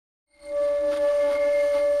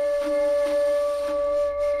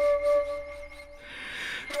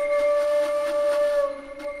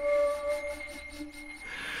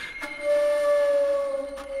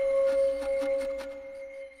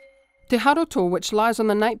Te Hāroto, which lies on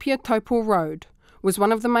the Napier-Taupō road, was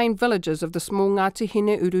one of the main villages of the small Ngāti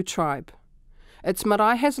Hineuru tribe. Its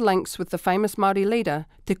marae has links with the famous Māori leader,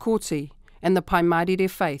 Te Kooti, and the Pai Marire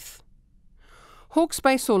faith. Hawke's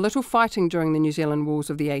Bay saw little fighting during the New Zealand Wars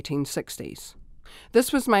of the 1860s.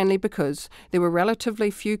 This was mainly because there were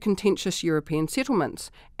relatively few contentious European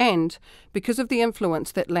settlements and because of the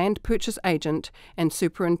influence that land purchase agent and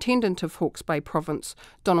superintendent of Hawke's Bay Province,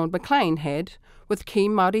 Donald Maclean, had with key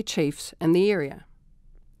Māori chiefs in the area.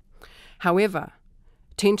 However,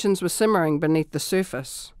 tensions were simmering beneath the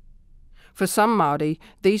surface. For some Māori,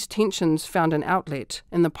 these tensions found an outlet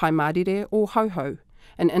in the Pai Marire or Hoho,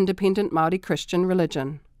 an independent Māori Christian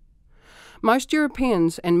religion. Most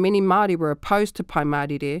Europeans and many Māori were opposed to Pai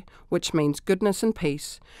Marire, which means goodness and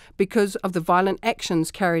peace, because of the violent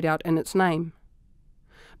actions carried out in its name.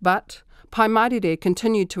 But Pai Marire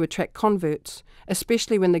continued to attract converts,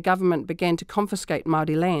 especially when the government began to confiscate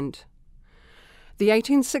Māori land. The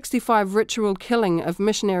 1865 ritual killing of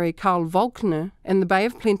missionary Karl Volkner in the Bay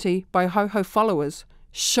of Plenty by Hoho followers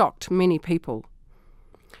shocked many people.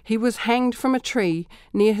 He was hanged from a tree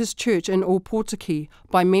near his church in Ōpōtiki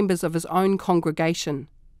by members of his own congregation.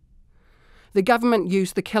 The government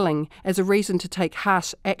used the killing as a reason to take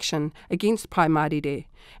harsh action against Pai Marire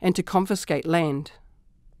and to confiscate land.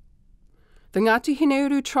 The Ngāti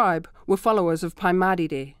Hineuru tribe were followers of Pai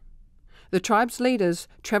Marire. The tribe's leaders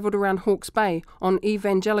travelled around Hawke's Bay on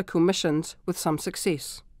evangelical missions with some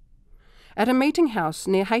success. At a meeting house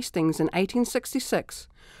near Hastings in 1866,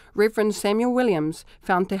 Reverend Samuel Williams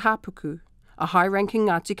found Te Hapuku, a high-ranking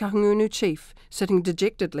Ngāti Kahungunu chief, sitting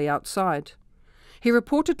dejectedly outside. He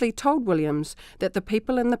reportedly told Williams that the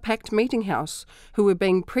people in the packed meeting house, who were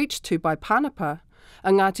being preached to by Pānapa,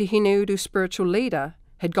 a Ngāti Hineuru spiritual leader,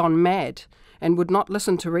 had gone mad and would not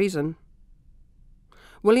listen to reason.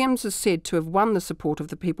 Williams is said to have won the support of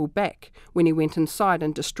the people back when he went inside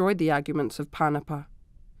and destroyed the arguments of Pānapa.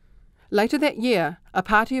 Later that year, a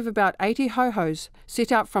party of about 80 Hohos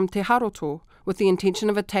set out from Te Hāroto with the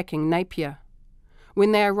intention of attacking Napier.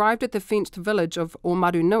 When they arrived at the fenced village of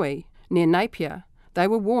Omarunui, near Napier, they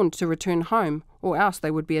were warned to return home or else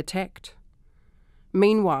they would be attacked.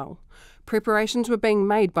 Meanwhile, preparations were being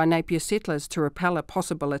made by Napier settlers to repel a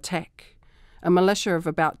possible attack. A militia of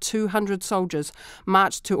about 200 soldiers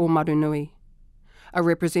marched to Omarunui. A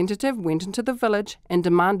representative went into the village and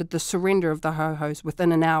demanded the surrender of the Hohos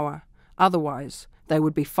within an hour. Otherwise, they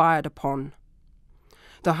would be fired upon.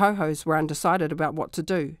 The Hohos were undecided about what to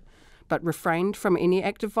do, but refrained from any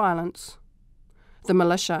act of violence. The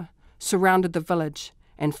militia surrounded the village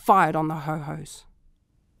and fired on the Hohos.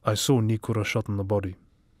 I saw Nikura shot in the body.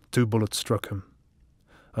 2 bullets struck him.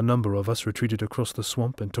 A number of us retreated across the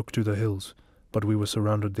swamp and took to the hills, but we were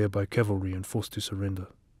surrounded there by cavalry and forced to surrender.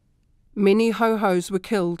 Many Hohos were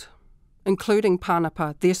killed, including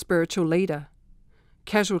Pānapa, their spiritual leader.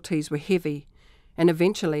 Casualties were heavy, and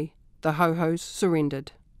eventually the Hohos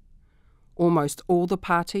surrendered. Almost all the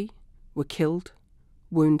party were killed,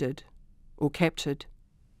 wounded, or captured.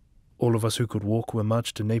 All of us who could walk were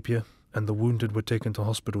marched to Napier, and the wounded were taken to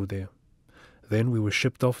hospital there. Then we were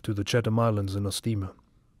shipped off to the Chatham Islands in a steamer.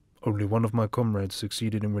 Only one of my comrades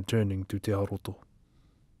succeeded in returning to Te Hāroto.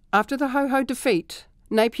 After the Hoho defeat,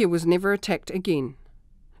 Napier was never attacked again.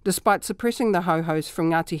 Despite suppressing the Hohos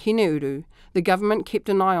from Ngāti Hineuru, the government kept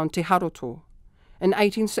an eye on Te Hāroto. In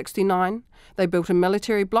 1869, they built a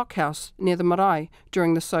military blockhouse near the marae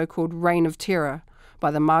during the so-called Reign of Terror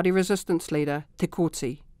by the Māori resistance leader Te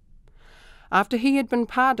Kooti. After he had been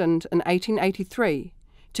pardoned in 1883,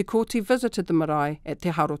 Te Kooti visited the marae at Te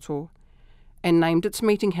Hāroto and named its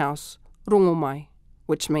meeting house Rongomai,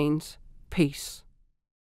 which means peace.